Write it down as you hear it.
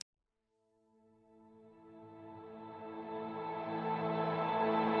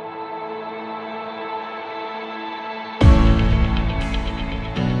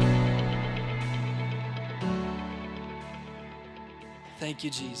Thank you,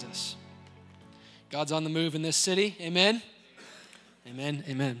 Jesus. God's on the move in this city. Amen. Amen.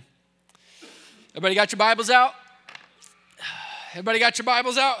 Amen. Everybody got your Bibles out? Everybody got your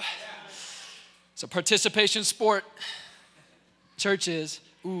Bibles out? It's a participation sport. Church is.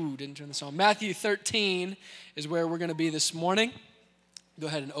 Ooh, didn't turn this on. Matthew 13 is where we're going to be this morning. Go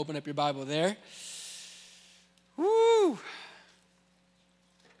ahead and open up your Bible there. Woo!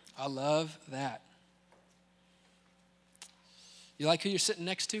 I love that. You like who you're sitting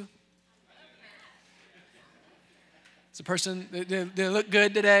next to? It's a person, they look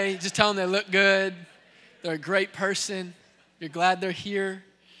good today. Just tell them they look good. They're a great person. You're glad they're here.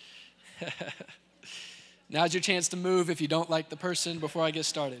 Now's your chance to move if you don't like the person before I get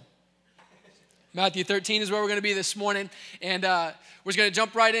started. Matthew 13 is where we're going to be this morning, and we're just going to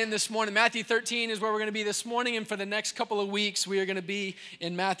jump right in this morning. Matthew 13 is where we're going to be this morning, and for the next couple of weeks, we are going to be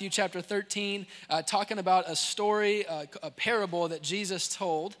in Matthew chapter 13, talking about a story, a parable that Jesus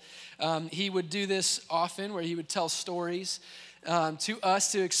told. He would do this often, where he would tell stories to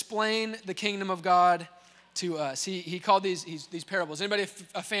us to explain the kingdom of God to us. He called these parables. Anybody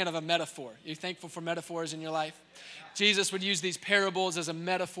a fan of a metaphor? You're thankful for metaphors in your life? Jesus would use these parables as a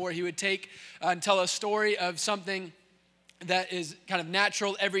metaphor. He would take and tell a story of something that is kind of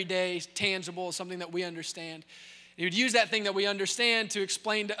natural, everyday, tangible, something that we understand. He would use that thing that we understand to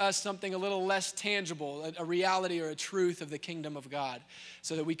explain to us something a little less tangible, a reality or a truth of the kingdom of God,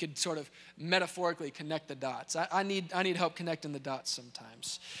 so that we could sort of metaphorically connect the dots. I need help connecting the dots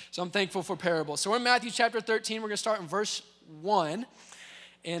sometimes. So I'm thankful for parables. So we're in Matthew chapter 13. We're going to start in verse 1.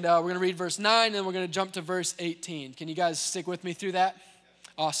 And we're going to read verse 9, and then we're going to jump to verse 18. Can you guys stick with me through that?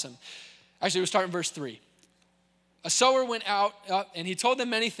 Awesome. Actually, we'll start in verse 3. A sower went out, and he told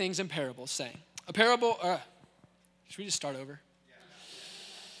them many things in parables, saying, should we just start over?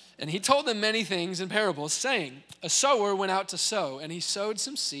 And he told them many things in parables, saying, a sower went out to sow, and he sowed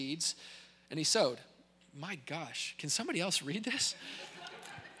some seeds, and he sowed. My gosh, can somebody else read this?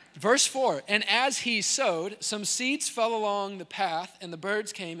 Verse 4, and as he sowed, some seeds fell along the path, and the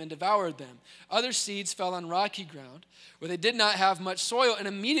birds came and devoured them. Other seeds fell on rocky ground, where they did not have much soil, and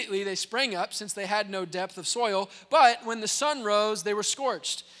immediately they sprang up, since they had no depth of soil. But when the sun rose, they were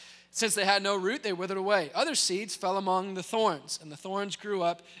scorched. Since they had no root, they withered away. Other seeds fell among the thorns, and the thorns grew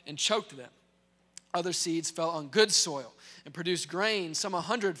up and choked them. Other seeds fell on good soil and produced grain, some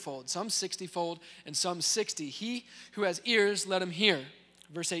 100-fold, some 60-fold, and some 60. He who has ears, let him hear.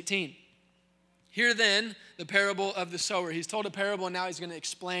 Verse 18, hear then the parable of the sower. He's told a parable, and now he's going to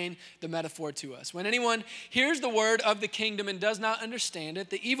explain the metaphor to us. When anyone hears the word of the kingdom and does not understand it,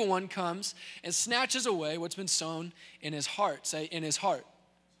 the evil one comes and snatches away what's been sown in his heart. Say, in his heart.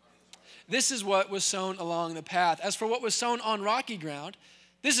 This is what was sown along the path. As for what was sown on rocky ground,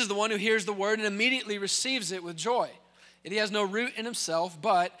 this is the one who hears the word and immediately receives it with joy. Yet he has no root in himself,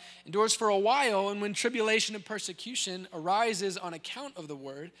 but endures for a while, and when tribulation and persecution arises on account of the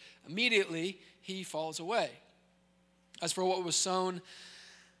word, immediately he falls away. As for what was sown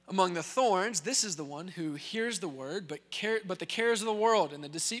among the thorns, this is the one who hears the word, but the cares of the world and the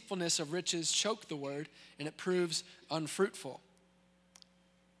deceitfulness of riches choke the word, and it proves unfruitful.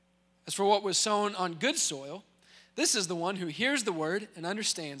 As for what was sown on good soil, this is the one who hears the word and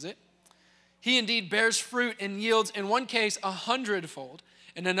understands it. He indeed bears fruit and yields, in one case 100-fold,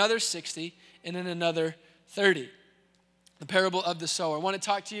 in another 60, and in another 30. The parable of the sower. I want to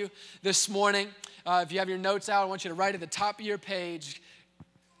talk to you this morning. If you have your notes out, I want you to write at the top of your page,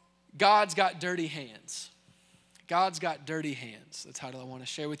 God's got dirty hands. God's got dirty hands. The title I want to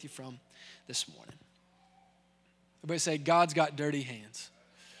share with you from this morning. Everybody say, God's got dirty hands.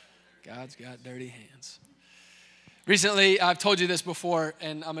 God's got dirty hands. Recently, I've told you this before,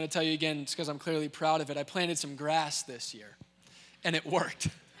 and I'm going to tell you again just because I'm clearly proud of it. I planted some grass this year, and it worked.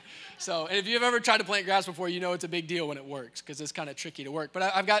 So if you've ever tried to plant grass before, you know it's a big deal when it works because it's kind of tricky to work. But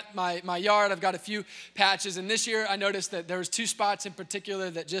I've got my yard. I've got a few patches, and this year I noticed that there was 2 spots in particular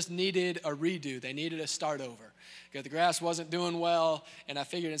that just needed a redo. They needed a start over. Because the grass wasn't doing well, and I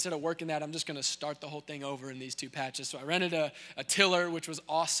figured instead of working that, I'm just going to start the whole thing over in these 2 patches. So I rented a tiller, which was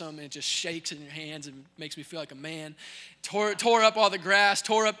awesome, and it just shakes in your hands and makes me feel like a man. Tore up all the grass,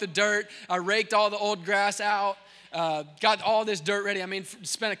 tore up the dirt. I raked all the old grass out, got all this dirt ready. I mean,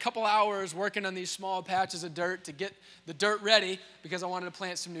 spent a couple hours working on these small patches of dirt to get the dirt ready because I wanted to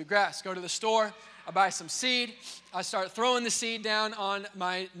plant some new grass. Go to the store, I buy some seed. I start throwing the seed down on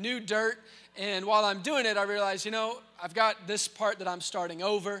my new dirt. And while I'm doing it, I realize, I've got this part that I'm starting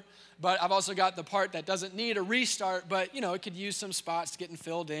over, but I've also got the part that doesn't need a restart, but, it could use some spots getting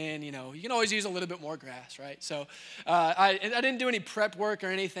filled in. You can always use a little bit more grass, right? So I didn't do any prep work or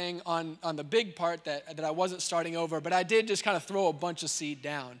anything on the big part that I wasn't starting over, but I did just kind of throw a bunch of seed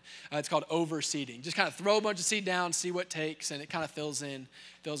down. It's called overseeding. Just kind of throw a bunch of seed down, see what takes, and it kind of fills in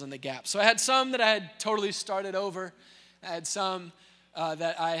the gap. So I had some that I had totally started over. I had some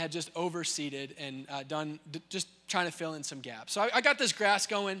that I had just overseeded and done just trying to fill in some gaps. So I got this grass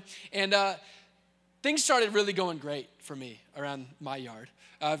going, and things started really going great for me around my yard.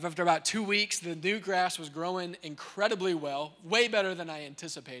 After about 2 weeks, the new grass was growing incredibly well, way better than I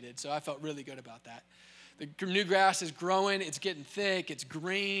anticipated, so I felt really good about that. The new grass is growing, it's getting thick, it's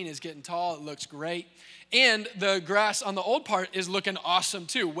green, it's getting tall, it looks great. And the grass on the old part is looking awesome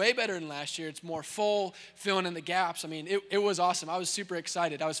too, way better than last year. It's more full, filling in the gaps. I mean, it was awesome. I was super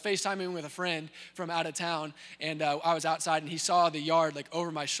excited. I was FaceTiming with a friend from out of town, and I was outside, and he saw the yard like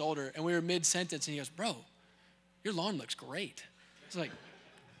over my shoulder, and we were mid-sentence, and he goes, "Bro, your lawn looks great." I was like,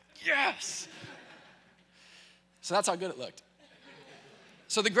 yes. So that's how good it looked.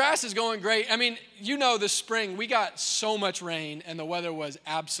 So the grass is going great. I mean, this spring, we got so much rain, and the weather was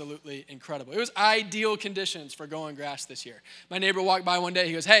absolutely incredible. It was ideal conditions for growing grass this year. My neighbor walked by one day.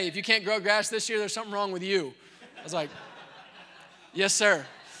 He goes, "Hey, if you can't grow grass this year, there's something wrong with you." I was like, "Yes, sir."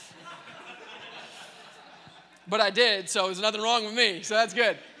 But I did, so there's nothing wrong with me, so that's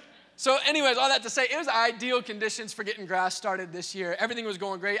good. So anyways, all that to say, it was ideal conditions for getting grass started this year. Everything was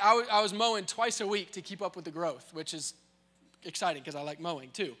going great. I was mowing twice a week to keep up with the growth, which is exciting because I like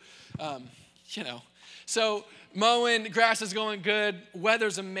mowing too, So mowing, grass is going good,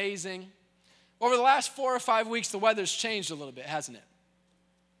 weather's amazing. Over the last 4 or 5 weeks, the weather's changed a little bit, hasn't it?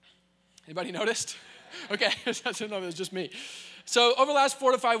 Anybody noticed? Okay, I don't know if it's just me. So over the last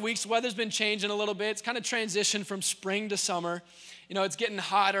 4 to 5 weeks, the weather's been changing a little bit. It's kind of transitioned from spring to summer. It's getting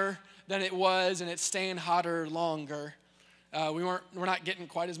hotter than it was, and it's staying hotter longer. We're not getting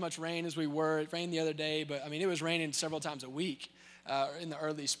quite as much rain as we were. It rained the other day, but it was raining several times a week in the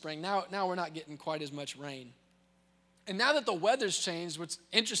early spring. Now we're not getting quite as much rain. And now that the weather's changed, what's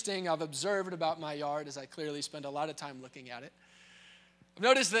interesting I've observed about my yard, as I clearly spend a lot of time looking at it, I've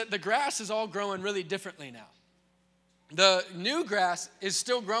noticed that the grass is all growing really differently now. The new grass is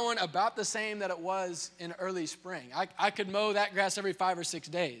still growing about the same that it was in early spring. I could mow that grass every 5 or 6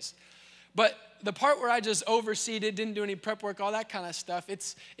 days. But the part where I just overseeded, didn't do any prep work, all that kind of stuff,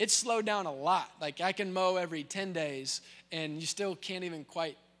 it's slowed down a lot. Like I can mow every 10 days, and you still can't even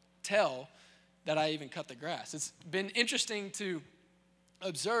quite tell that I even cut the grass. It's been interesting to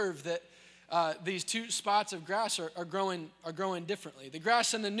observe that these two spots of grass are growing differently. The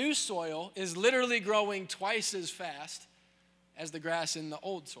grass in the new soil is literally growing twice as fast as the grass in the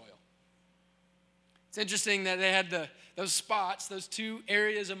old soil. It's interesting that they had those spots, those two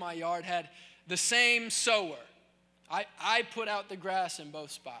areas of my yard had the same sower. I put out the grass in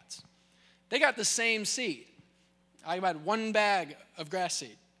both spots. They got the same seed. I had 1 bag of grass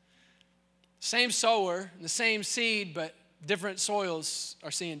seed. Same sower, the same seed, but different soils are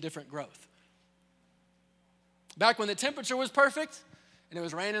seeing different growth. Back when the temperature was perfect and it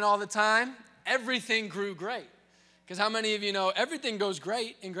was raining all the time, everything grew great. Because how many of you know everything goes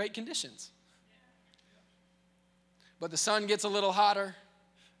great in great conditions? But the sun gets a little hotter,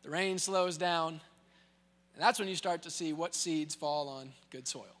 the rain slows down, and that's when you start to see what seeds fall on good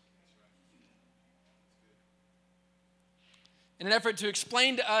soil. In an effort to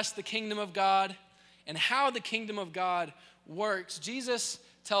explain to us the kingdom of God and how the kingdom of God works, Jesus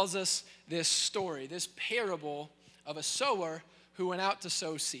tells us this story, this parable of a sower who went out to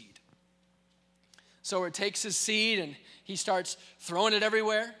sow seed. Sower takes his seed and he starts throwing it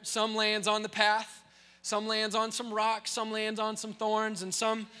everywhere. Some lands on the path. Some lands on some rocks, some lands on some thorns, and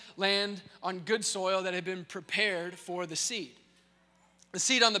some land on good soil that had been prepared for the seed. The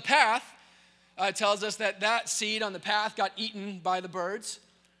seed on the path tells us that seed on the path got eaten by the birds.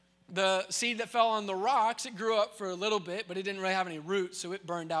 The seed that fell on the rocks, it grew up for a little bit, but it didn't really have any roots, so it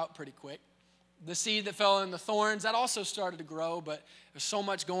burned out pretty quick. The seed that fell in the thorns, that also started to grow, but there's so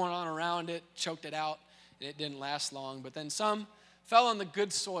much going on around it, choked it out, and it didn't last long. But then some fell on the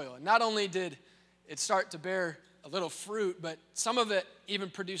good soil, and not only did it start to bear a little fruit, but some of it even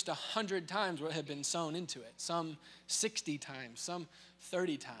produced 100 times what had been sown into it. Some 60 times, some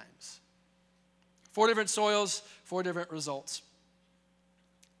 30 times. 4 different soils, 4 different results.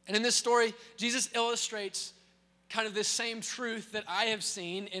 And in this story, Jesus illustrates kind of this same truth that I have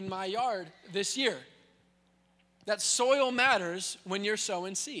seen in my yard this year. That soil matters when you're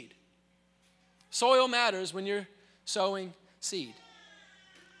sowing seed. Soil matters when you're sowing seed.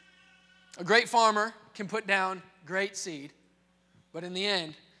 A great farmer can put down great seed, but in the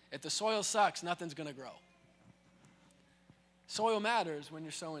end, if the soil sucks, nothing's going to grow. Soil matters when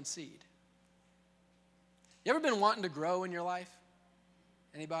you're sowing seed. You ever been wanting to grow in your life?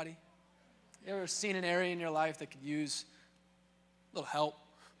 Anybody? You ever seen an area in your life that could use a little help?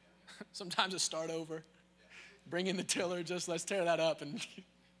 Sometimes a start over. Bring in the tiller, just let's tear that up and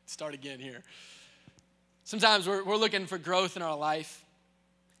start again here. Sometimes we're looking for growth in our life.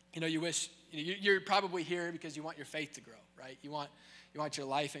 You know, you're probably here because you want your faith to grow, right? You want your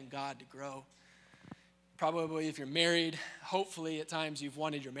life in God to grow. Probably if you're married, hopefully at times you've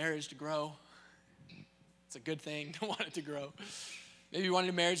wanted your marriage to grow. It's a good thing to want it to grow. Maybe you wanted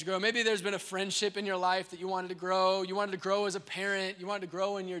your marriage to grow. Maybe there's been a friendship in your life that you wanted to grow. You wanted to grow as a parent. You wanted to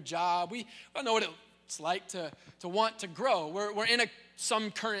grow in your job. We don't know what it's like to want to grow. We're in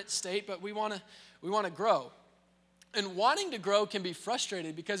some current state, but we want to grow. And wanting to grow can be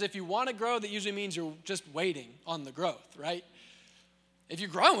frustrating because if you want to grow, that usually means you're just waiting on the growth, right? If you're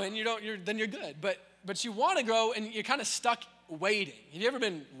growing, then you're good. But you want to grow and you're kind of stuck waiting. Have you ever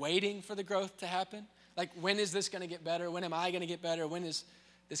been waiting for the growth to happen? Like, when is this going to get better? When am I going to get better? When is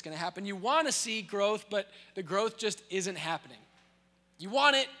this going to happen? You want to see growth, but the growth just isn't happening. You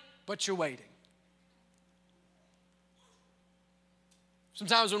want it, but you're waiting.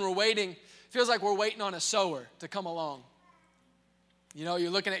 Sometimes when we're waiting, it feels like we're waiting on a sower to come along. You know,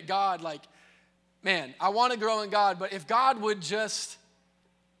 you're looking at God like, man, I want to grow in God, but if God would just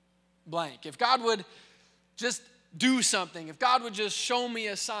blank, if God would just do something, if God would just show me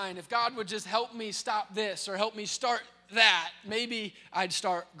a sign, if God would just help me stop this or help me start that, maybe I'd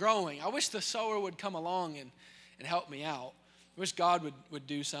start growing. I wish the sower would come along and help me out. I wish God would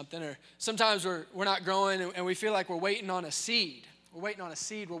do something. Or sometimes we're not growing and we feel like we're waiting on a seed. We're waiting on a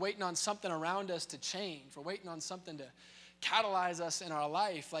seed. We're waiting on something around us to change. We're waiting on something to catalyze us in our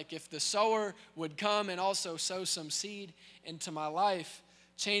life. Like if the sower would come and also sow some seed into my life,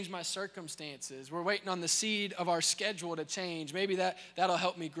 change my circumstances. We're waiting on the seed of our schedule to change. Maybe that'll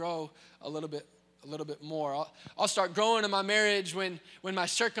help me grow a little bit more. I'll start growing in my marriage when my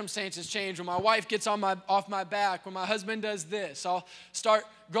circumstances change, when my wife gets off my back, when my husband does this. I'll start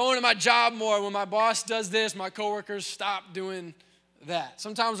growing in my job more when my boss does this, my coworkers stop doing that.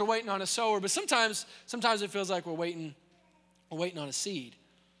 Sometimes we're waiting on a sower, but sometimes it feels like we're waiting on a seed.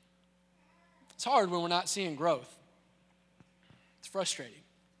 It's hard when we're not seeing growth. It's frustrating.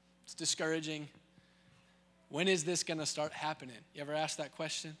 It's discouraging. When is this going to start happening? You ever ask that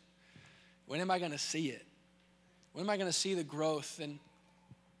question? When am I going to see it? When am I going to see the growth? And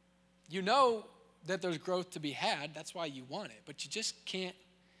you know that there's growth to be had. That's why you want it. But you just can't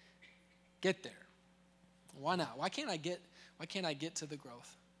get there. Why not? Why can't I get to the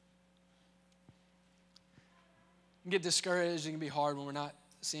growth? It can get discouraged. It can be hard when we're not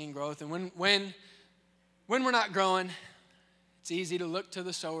seeing growth. And when we're not growing, it's easy to look to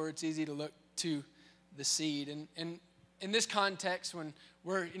the sower. It's easy to look to the seed. And in this context, when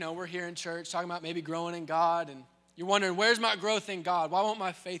we're here in church talking about maybe growing in God, and you're wondering, where's my growth in God? Why won't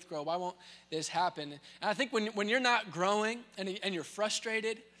my faith grow? Why won't this happen? And I think when you're not growing and you're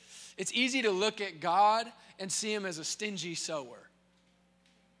frustrated, it's easy to look at God and see him as a stingy sower,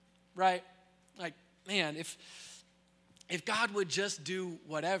 right? Like, man, if God would just do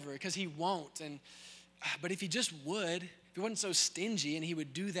whatever, because he won't. But if he just would, if he wasn't so stingy and he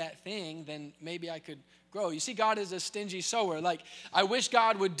would do that thing, then maybe I could grow. You see, God is a stingy sower. Like, I wish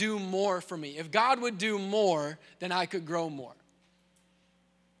God would do more for me. If God would do more, then I could grow more.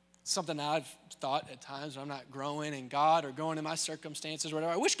 It's something that I've thought at times when I'm not growing in God or growing in my circumstances or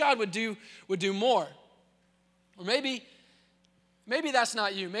whatever. I wish God would do more. Or maybe that's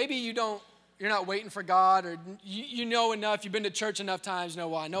not you. Maybe you're not waiting for God, or you know enough, you've been to church enough times,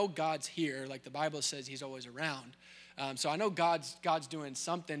 well, I know God's here. Like the Bible says he's always around. So I know God's doing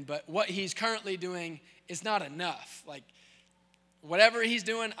something, but what he's currently doing is not enough. Like, whatever he's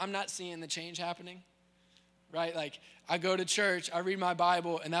doing, I'm not seeing the change happening, right? Like, I go to church, I read my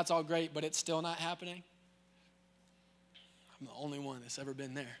Bible, and that's all great, but it's still not happening. I'm the only one that's ever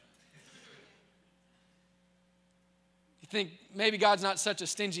been there. You think maybe God's not such a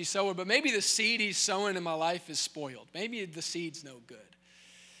stingy sower, but maybe the seed he's sowing in my life is spoiled. Maybe the seed's no good.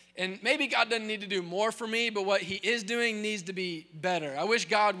 And maybe God doesn't need to do more for me, but what he is doing needs to be better. I wish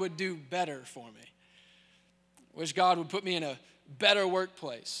God would do better for me. I wish God would put me in a better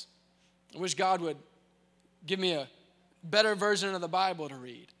workplace. I wish God would give me a better version of the Bible to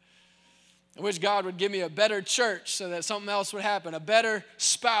read. I wish God would give me a better church so that something else would happen, a better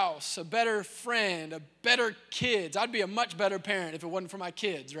spouse, a better friend, a better kids. I'd be a much better parent if it wasn't for my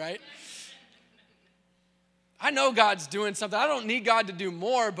kids, right? I know God's doing something. I don't need God to do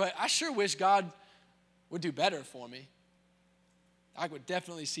more, but I sure wish God would do better for me. I would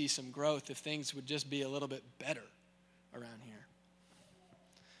definitely see some growth if things would just be a little bit better around here.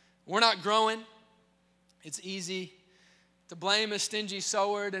 We're not growing. It's easy to blame a stingy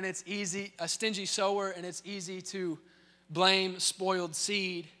sower, and it's easy to blame spoiled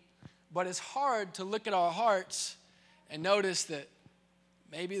seed. But it's hard to look at our hearts and notice that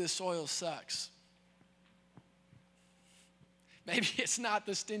maybe the soil sucks. Maybe it's not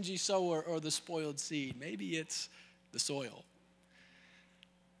the stingy sower or the spoiled seed. Maybe it's the soil.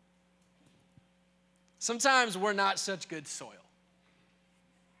 Sometimes we're not such good soil.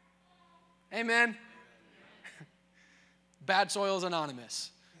 Amen. Bad Soil's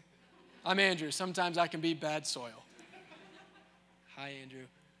Anonymous. I'm Andrew. Sometimes I can be bad soil. Hi, Andrew.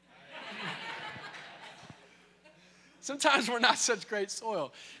 Sometimes we're not such great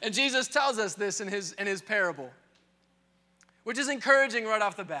soil. And Jesus tells us this in his parable, which is encouraging right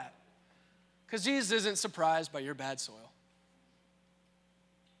off the bat, because Jesus isn't surprised by your bad soil.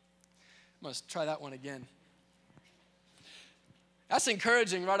 I must try that one again. That's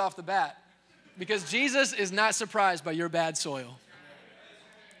encouraging right off the bat, because Jesus is not surprised by your bad soil.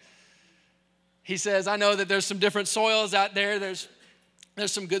 He says, I know that there's some different soils out there. There's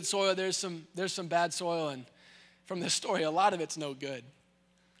some good soil, there's some bad soil, and from this story, a lot of it's no good.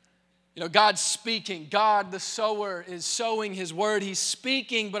 You know, God's speaking. God, the sower, is sowing his word. He's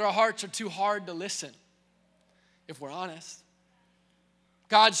speaking, but our hearts are too hard to listen, if we're honest.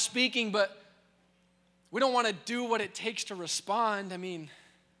 God's speaking, but we don't want to do what it takes to respond. I mean,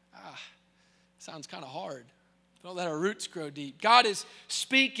 sounds kind of hard. Don't let our roots grow deep. God is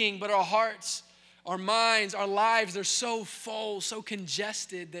speaking, but our hearts, our minds, our lives, they're so full, so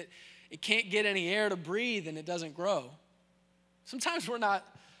congested that it can't get any air to breathe and it doesn't grow. Sometimes we're not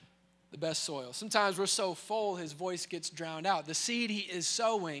the best soil. Sometimes we're so full, his voice gets drowned out. The seed he is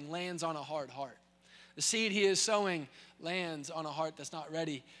sowing lands on a hard heart. The seed he is sowing lands on a heart that's not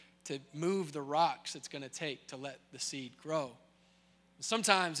ready to move the rocks it's going to take to let the seed grow.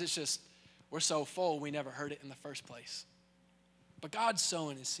 Sometimes it's just we're so full we never heard it in the first place. But God's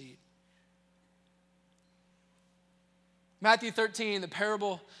sowing his seed. Matthew 13, the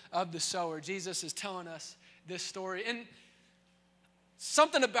parable of the sower. Jesus is telling us this story. And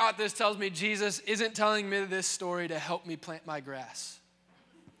something about this tells me Jesus isn't telling me this story to help me plant my grass.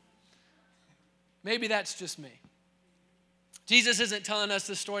 Maybe that's just me. Jesus isn't telling us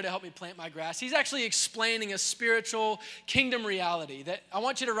this story to help me plant my grass. He's actually explaining a spiritual kingdom reality that I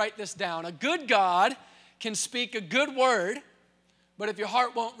want you to write this down. A good God can speak a good word, but if your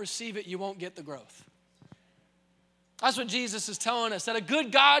heart won't receive it, you won't get the growth. That's what Jesus is telling us, that a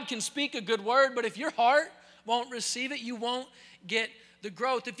good God can speak a good word, but if your heart won't receive it, you won't get the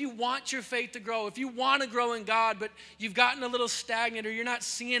growth. If you want your faith to grow, if you want to grow in God, but you've gotten a little stagnant or you're not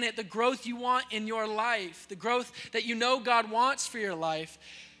seeing it, the growth you want in your life, the growth that you know God wants for your life,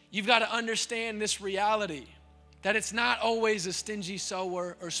 you've got to understand this reality, that it's not always a stingy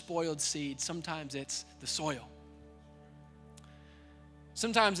sower or spoiled seed. Sometimes it's the soil.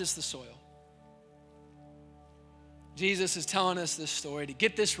 Sometimes it's the soil. Jesus is telling us this story to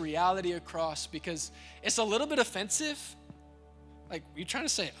get this reality across because it's a little bit offensive. Like, you trying to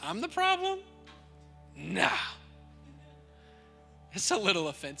say I'm the problem? Nah. It's a little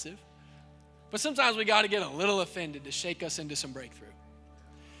offensive. But sometimes we got to get a little offended to shake us into some breakthrough.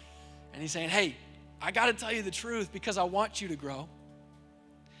 And he's saying, hey, I got to tell you the truth because I want you to grow.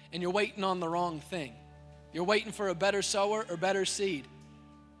 And you're waiting on the wrong thing. You're waiting for a better sower or better seed.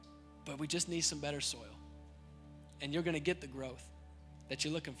 But we just need some better soil. And you're going to get the growth that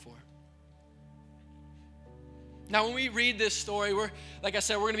you're looking for. Now, when we read this story, like I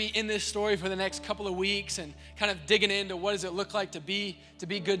said, we're going to be in this story for the next couple of weeks and kind of digging into what does it look like to be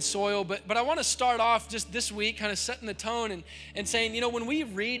good soil. But I want to start off just this week kind of setting the tone and saying, you know, when we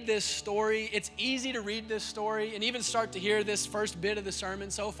read this story, it's easy to read this story and even start to hear this first bit of the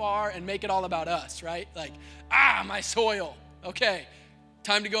sermon so far and make it all about us, right? Like, my soil. Okay,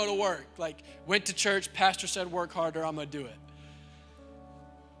 time to go to work. Like, went to church, pastor said work harder, I'm going to do it.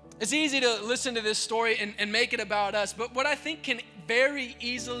 It's easy to listen to this story and make it about us, but what I think very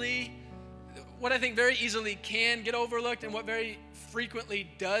easily can get overlooked and what very frequently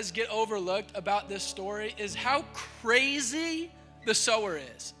does get overlooked about this story is how crazy the sower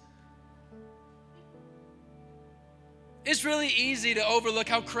is. It's really easy to overlook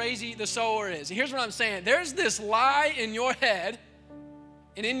how crazy the sower is. And here's what I'm saying. There's this lie in your head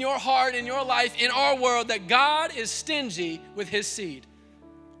and in your heart, in your life, in our world that God is stingy with his seed.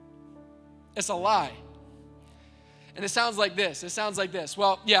 It's a lie. And it sounds like this.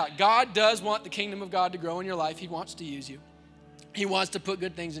 Well, yeah, God does want the kingdom of God to grow in your life. He wants to use you. He wants to put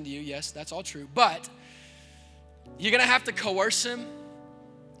good things into you. Yes, that's all true. But You're going to have to coerce him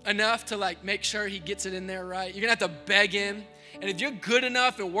enough to like make sure he gets it in there right. You're going to have to beg him. And if you're good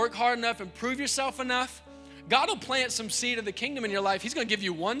enough and work hard enough and prove yourself enough, God will plant some seed of the kingdom in your life. He's going to give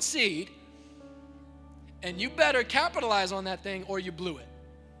you one seed, and you better capitalize on that thing or you blew it.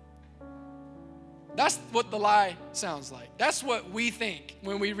 That's what the lie sounds like. That's what we think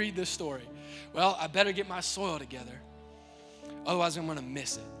when we read this story. Well, I better get my soil together. Otherwise, I'm going to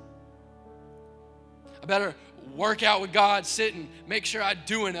miss it. I better work out with God, sit and make sure I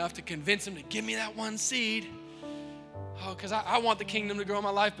do enough to convince him to give me that one seed. Oh, because I want the kingdom to grow in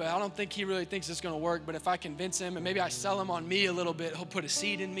my life, but I don't think he really thinks it's going to work. But if I convince him and maybe I sell him on me a little bit, he'll put a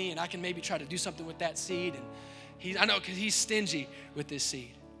seed in me and I can maybe try to do something with that seed. And I know because he's stingy with this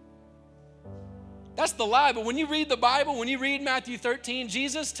seed. That's the lie. But when you read the Bible, when you read Matthew 13,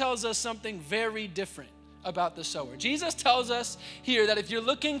 Jesus tells us something very different about the sower. Jesus tells us here that if you're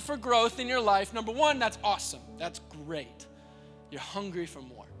looking for growth in your life, number one, that's awesome. That's great. You're hungry for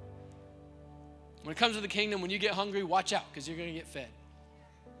more. When it comes to the kingdom, when you get hungry, watch out because you're going to get fed.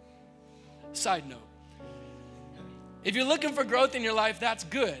 Side note. If you're looking for growth in your life, that's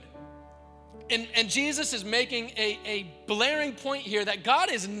good. And Jesus is making a blaring point here that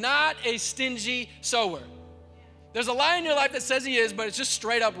God is not a stingy sower. There's a lie in your life that says he is, but it's just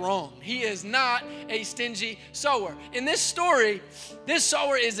straight up wrong. He is not a stingy sower. In this story, this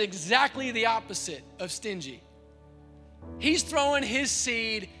sower is exactly the opposite of stingy. He's throwing his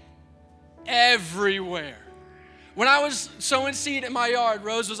seed everywhere. When I was sowing seed in my yard,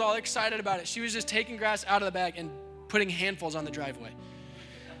 Rose was all excited about it. She was just taking grass out of the bag and putting handfuls on the driveway.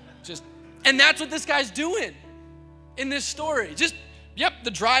 And that's what this guy's doing in this story.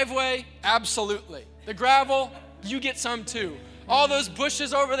 The driveway, absolutely. The gravel, you get some too. All those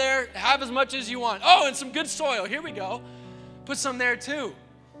bushes over there, have as much as you want. Oh, and some good soil, here we go. Put some there too.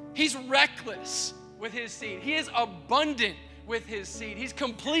 He's reckless with his seed. He is abundant with his seed. He's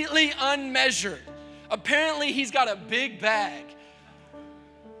completely unmeasured. Apparently, he's got a big bag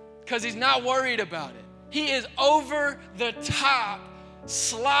because he's not worried about it. He is over the top,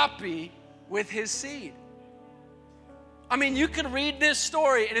 sloppy with his seed. I mean, you could read this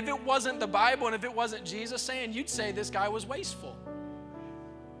story, and if it wasn't the Bible and if it wasn't Jesus saying, you'd say this guy was wasteful.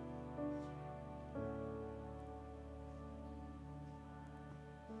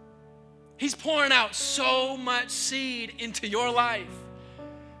 He's pouring out so much seed into your life.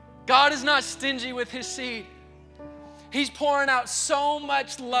 God is not stingy with his seed. He's pouring out so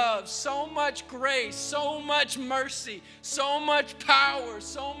much love, so much grace, so much mercy, so much power,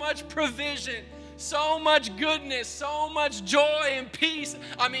 so much provision, so much goodness, so much joy and peace.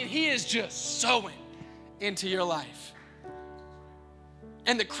 I mean, he is just sowing into your life.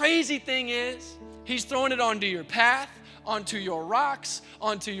 And the crazy thing is, he's throwing it onto your path, onto your rocks,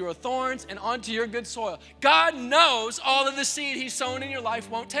 onto your thorns, and onto your good soil. God knows all of the seed he's sown in your life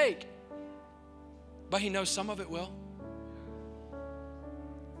won't take, but he knows some of it will.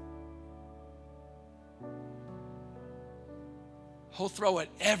 He'll throw it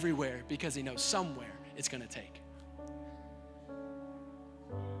everywhere because he knows somewhere it's going to take.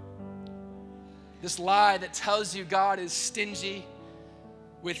 This lie that tells you God is stingy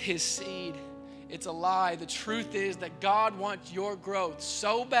with his seed, it's a lie. The truth is that God wants your growth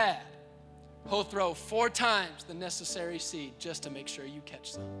so bad, he'll throw 4 times the necessary seed just to make sure you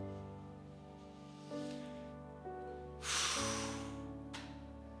catch some.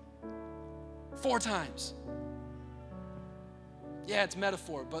 4 times. Yeah, it's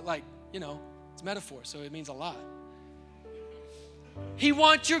metaphor, but it's metaphor, so it means a lot. He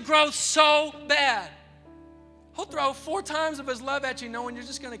wants your growth so bad. He'll throw 4 times of his love at you knowing you're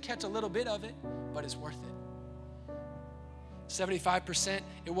just going to catch a little bit of it, but it's worth it. 75%,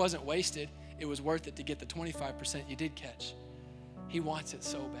 it wasn't wasted. It was worth it to get the 25% you did catch. He wants it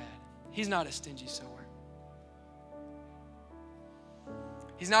so bad. He's not a stingy sower.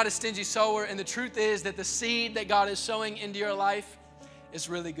 He's not a stingy sower, and the truth is that the seed that God is sowing into your life is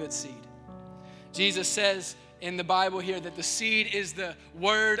really good seed. Jesus says in the Bible here that the seed is the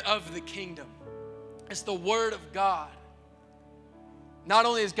word of the kingdom. It's the word of God. Not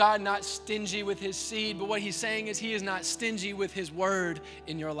only is God not stingy with his seed, but what he's saying is he is not stingy with his word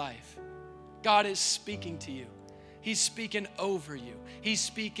in your life. God is speaking to you. He's speaking over you. He's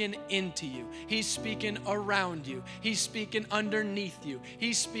speaking into you. He's speaking around you. He's speaking underneath you.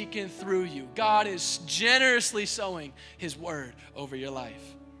 He's speaking through you. God is generously sowing his word over your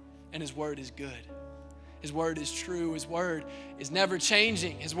life. And his word is good. His word is true. His word is never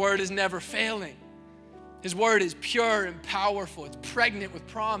changing. His word is never failing. His word is pure and powerful. It's pregnant with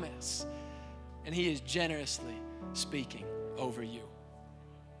promise. And he is generously speaking over you.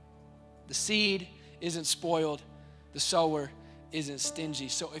 The seed isn't spoiled the sower isn't stingy.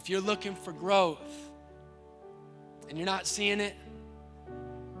 So if you're looking for growth and you're not seeing it,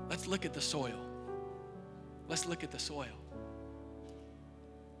 let's look at the soil. Let's look at the soil.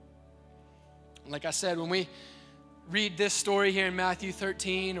 Like I said, when we read this story here in Matthew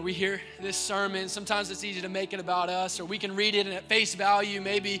 13, or we hear this sermon, sometimes it's easy to make it about us, or we can read it and at face value,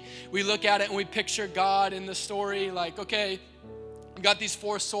 maybe we look at it and we picture God in the story like, okay, I've got these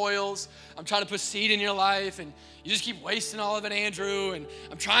 4 soils. I'm trying to put seed in your life, and you just keep wasting all of it, Andrew, and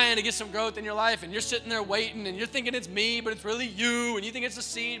I'm trying to get some growth in your life, and you're sitting there waiting, and you're thinking it's me, but it's really you, and you think it's the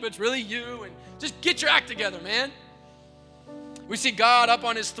seed, but it's really you, and just get your act together, man. We see God up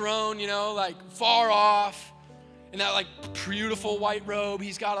on his throne, like far off, in that like beautiful white robe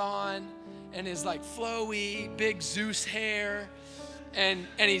he's got on, and his like flowy, big Zeus hair, and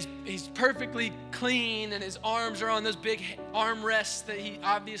he's perfectly clean, and his arms are on those big armrests that he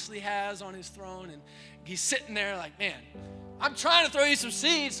obviously has on his throne, and he's sitting there like, man, I'm trying to throw you some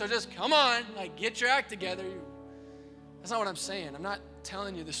seeds, so just come on, like get your act together. That's not what I'm saying. I'm not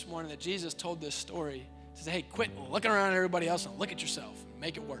telling you this morning that Jesus told this story. He says, hey, quit looking around at everybody else and look at yourself and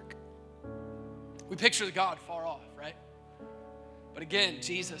make it work. We picture the God far off, right? But again,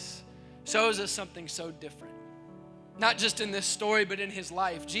 Jesus shows us something so different. Not just in this story, but in his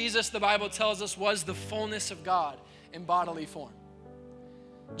life. Jesus, the Bible tells us, was the fullness of God in bodily form.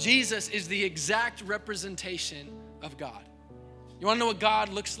 Jesus is the exact representation of God. You want to know what God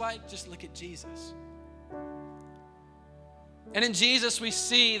looks like? Just look at Jesus. And in Jesus, we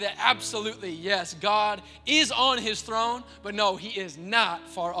see that absolutely, yes, God is on his throne, but no, he is not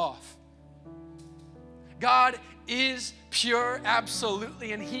far off. God is pure,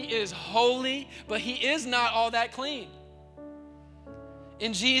 absolutely, and he is holy, but he is not all that clean.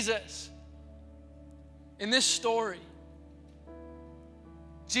 In Jesus, in this story,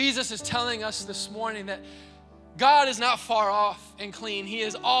 Jesus is telling us this morning that God is not far off and clean. He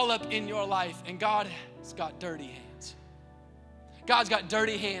is all up in your life, and God has got dirty hands. God's got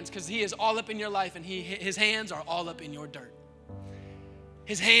dirty hands because he is all up in your life, and his hands are all up in your dirt.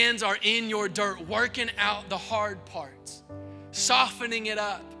 His hands are in your dirt, working out the hard parts, softening it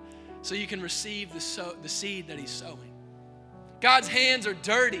up so you can receive the seed that he's sowing. God's hands are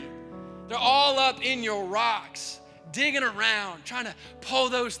dirty. They're all up in your rocks, digging around, trying to pull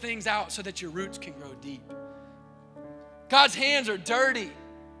those things out so that your roots can grow deep. God's hands are dirty.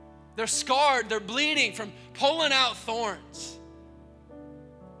 They're scarred. They're bleeding from pulling out thorns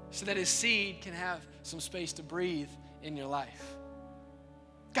so that his seed can have some space to breathe in your life.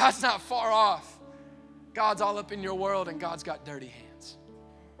 God's not far off. God's all up in your world, and God's got dirty hands.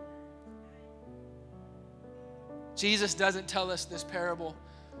 Jesus doesn't tell us this parable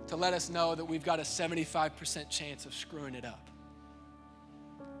to let us know that we've got a 75% chance of screwing it up.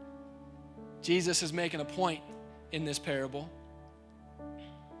 Jesus is making a point in this parable.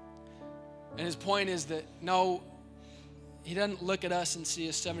 And his point is that no, he doesn't look at us and see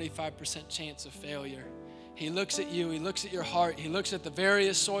a 75% chance of failure. He looks at you, he looks at your heart, he looks at the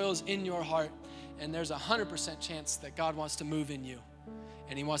various soils in your heart, and there's a 100% chance that God wants to move in you,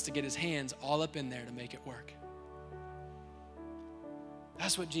 and he wants to get his hands all up in there to make it work.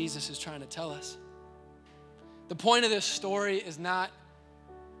 That's what Jesus is trying to tell us. The point of this story is not,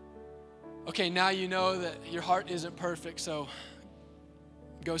 okay, now you know that your heart isn't perfect, so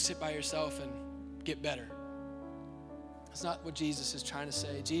go sit by yourself and get better. That's not what Jesus is trying to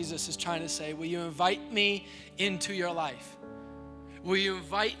say. Jesus is trying to say, will you invite me into your life? Will you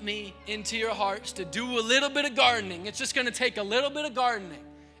invite me into your hearts to do a little bit of gardening? It's just going to take a little bit of gardening,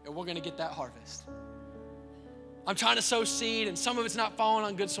 and we're going to get that harvest. I'm trying to sow seed, and some of it's not falling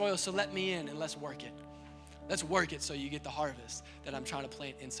on good soil, so let me in and let's work it. Let's work it so you get the harvest that I'm trying to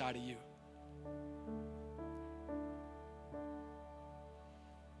plant inside of you.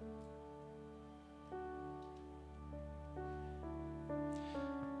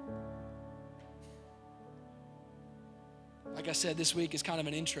 Like I said, this week is kind of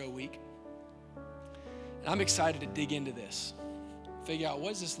an intro week. And I'm excited to dig into this. Figure out, what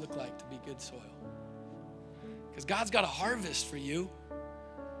does this look like to be good soil? Because God's got a harvest for you.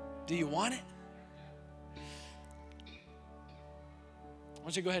 Do you want it? Why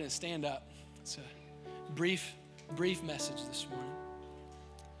don't you go ahead and stand up? It's a brief message this morning.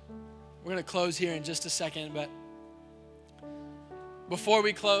 We're going to close here in just a second, but before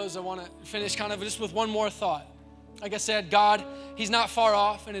we close, I want to finish kind of just with one more thought. Like I said, God, he's not far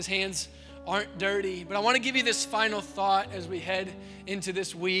off and his hands aren't dirty. But I want to give you this final thought as we head into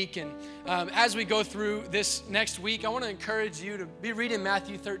this week. And as we go through this next week, I want to encourage you to be reading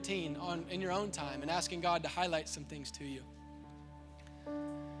Matthew 13 in your own time and asking God to highlight some things to you.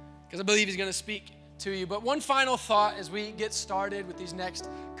 Because I believe he's going to speak to you. But one final thought as we get started with these next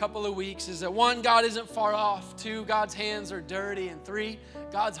couple of weeks is that 1, God isn't far off. 2, God's hands are dirty. And 3,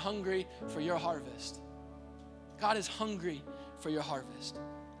 God's hungry for your harvest. God is hungry for your harvest.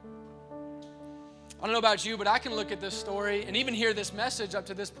 I don't know about you, but I can look at this story and even hear this message up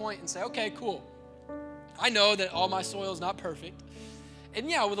to this point and say, okay, cool. I know that all my soil is not perfect. And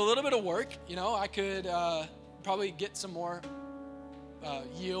yeah, with a little bit of work, I could probably get some more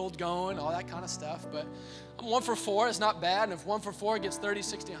yield going, all that kind of stuff. But I'm 1 for 4. It's not bad. And if 1 for 4 gets 30,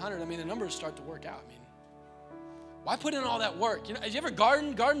 60, 100, the numbers start to work out. Why put in all that work? You ever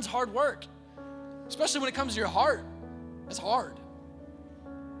garden? Garden's hard work, especially when it comes to your heart. It's hard.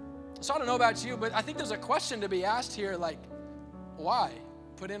 So I don't know about you, but I think there's a question to be asked here, like, why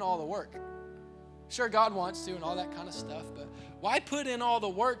put in all the work? Sure, God wants to and all that kind of stuff, but why put in all the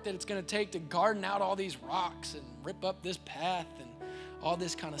work that it's going to take to garden out all these rocks and rip up this path and all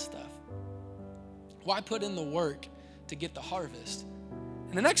this kind of stuff? Why put in the work to get the harvest?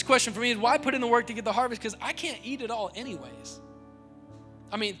 And the next question for me is, why put in the work to get the harvest? Because I can't eat it all anyways.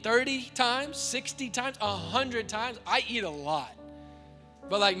 30 times, 60 times, 100 times, I eat a lot.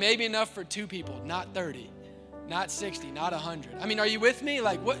 But maybe enough for 2 people, not 30, not 60, not 100. Are you with me?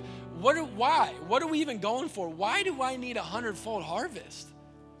 Why? What are we even going for? Why do I need 100-fold harvest?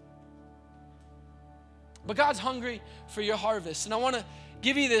 But God's hungry for your harvest. And I want to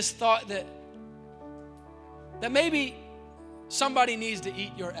give you this thought that maybe somebody needs to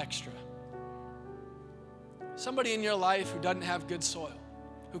eat your extra. Somebody in your life who doesn't have good soil,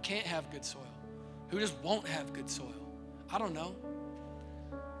 who can't have good soil, who just won't have good soil. I don't know.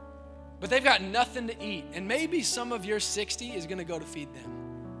 But they've got nothing to eat. And maybe some of your 60 is going to go to feed them.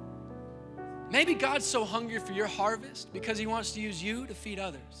 Maybe God's so hungry for your harvest because he wants to use you to feed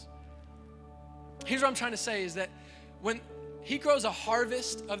others. Here's what I'm trying to say is that when he grows a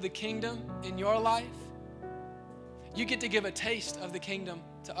harvest of the kingdom in your life, you get to give a taste of the kingdom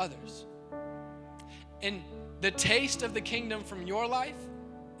to others. And the taste of the kingdom from your life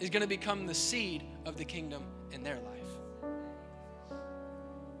is going to become the seed of the kingdom in their life.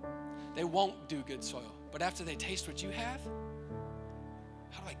 They won't do good soil, but after they taste what you have,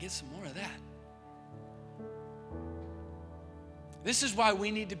 how do I get some more of that? This is why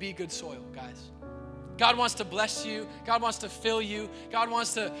we need to be good soil, guys. God wants to bless you. God wants to fill you. God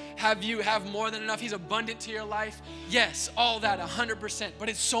wants to have you have more than enough. He's abundant to your life. Yes, all that, 100%, but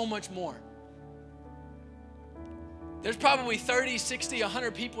it's so much more. There's probably 30, 60,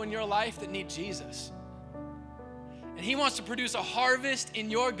 100 people in your life that need Jesus. And he wants to produce a harvest in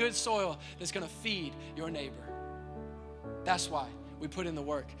your good soil that's going to feed your neighbor. That's why we put in the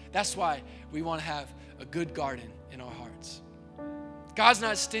work. That's why we want to have a good garden in our hearts. God's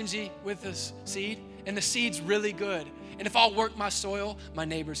not stingy with the seed, and the seed's really good. And if I'll work my soil, my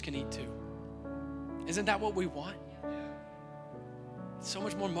neighbors can eat too. Isn't that what we want? It's so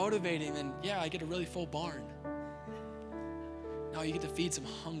much more motivating than, I get a really full barn. No, you get to feed some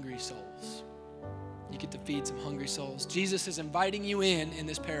hungry souls. You get to feed some hungry souls. Jesus is inviting you in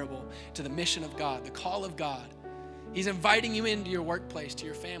this parable to the mission of God, the call of God. He's inviting you into your workplace, to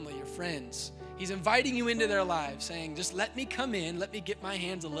your family, your friends. He's inviting you into their lives, saying, just let me come in, let me get my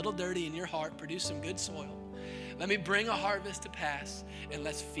hands a little dirty in your heart, produce some good soil. Let me bring a harvest to pass, and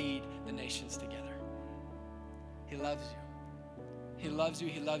let's feed the nations together. He loves you. He loves you,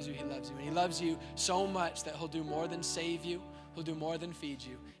 he loves you, he loves you. And he loves you so much that he'll do more than save you. He'll do more than feed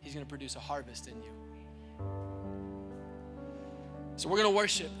you. He's going to produce a harvest in you. So we're going to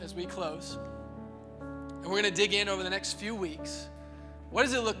worship as we close. And we're going to dig in over the next few weeks. What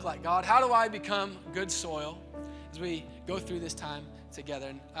does it look like, God? How do I become good soil as we go through this time together?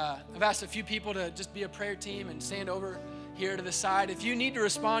 And I've asked a few people to just be a prayer team and stand over here to the side. If you need to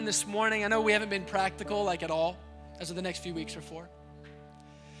respond this morning, I know we haven't been practical at all. That's what the next few weeks are for.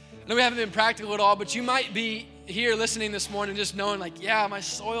 I know we haven't been practical at all, but you might be here listening this morning just knowing my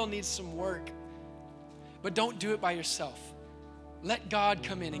soil needs some work. But don't do it by yourself. Let God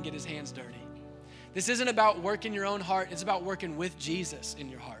come in and get his hands dirty. This isn't about working your own heart. It's about working with Jesus in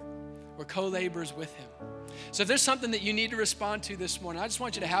your heart. We're co-laborers with him. So if there's something that you need to respond to this morning, I just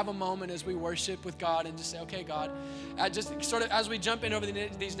want you to have a moment as we worship with God and just say, okay, God, just sort of as we jump in over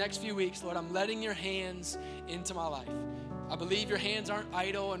these next few weeks, Lord, I'm letting your hands into my life. I believe your hands aren't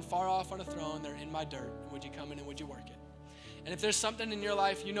idle and far off on a throne. They're in my dirt. Would you come in and would you work it? And if there's something in your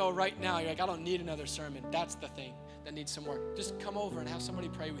life, right now, you're I don't need another sermon. That's the thing that needs some work. Just come over and have somebody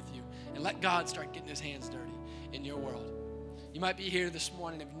pray with you and let God start getting his hands dirty in your world. You might be here this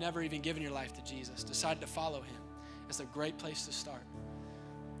morning and have never even given your life to Jesus, decided to follow him. It's a great place to start.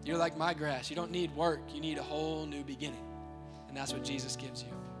 You're like my grass. You don't need work. You need a whole new beginning. And that's what Jesus gives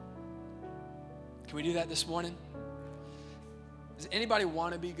you. Can we do that this morning? Does anybody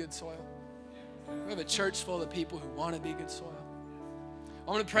want to be good soil? We have a church full of people who want to be good soil.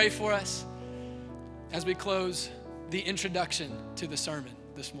 I want to pray for us as we close the introduction to the sermon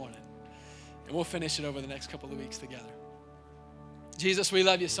this morning. And we'll finish it over the next couple of weeks together. Jesus, we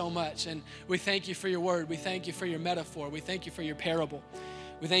love you so much, and we thank you for your word. We thank you for your metaphor. We thank you for your parable.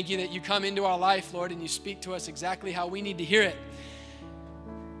 We thank you that you come into our life, Lord, and you speak to us exactly how we need to hear it.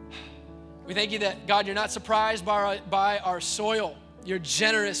 We thank you that, God, you're not surprised by our soil. You're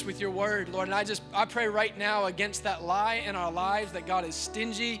generous with your word, Lord. And I pray right now against that lie in our lives that God is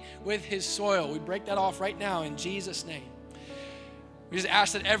stingy with his soil. We break that off right now in Jesus' name. We just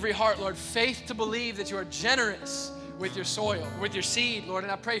ask that every heart, Lord, faith to believe that you are generous with your soil, with your seed, Lord.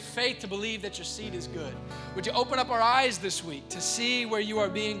 And I pray faith to believe that your seed is good. Would you open up our eyes this week to see where you are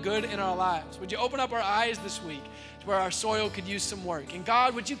being good in our lives? Would you open up our eyes this week to where our soil could use some work? And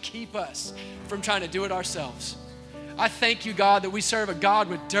God, would you keep us from trying to do it ourselves? I thank you, God, that we serve a God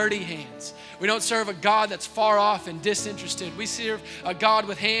with dirty hands. We don't serve a God that's far off and disinterested. We serve a God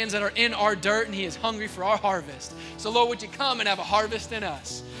with hands that are in our dirt, and he is hungry for our harvest. So, Lord, would you come and have a harvest in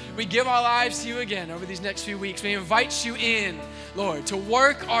us? We give our lives to you again over these next few weeks. We invite you in, Lord, to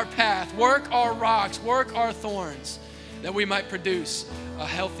work our path, work our rocks, work our thorns, that we might produce a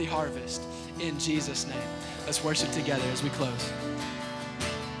healthy harvest in Jesus' name. Let's worship together as we close.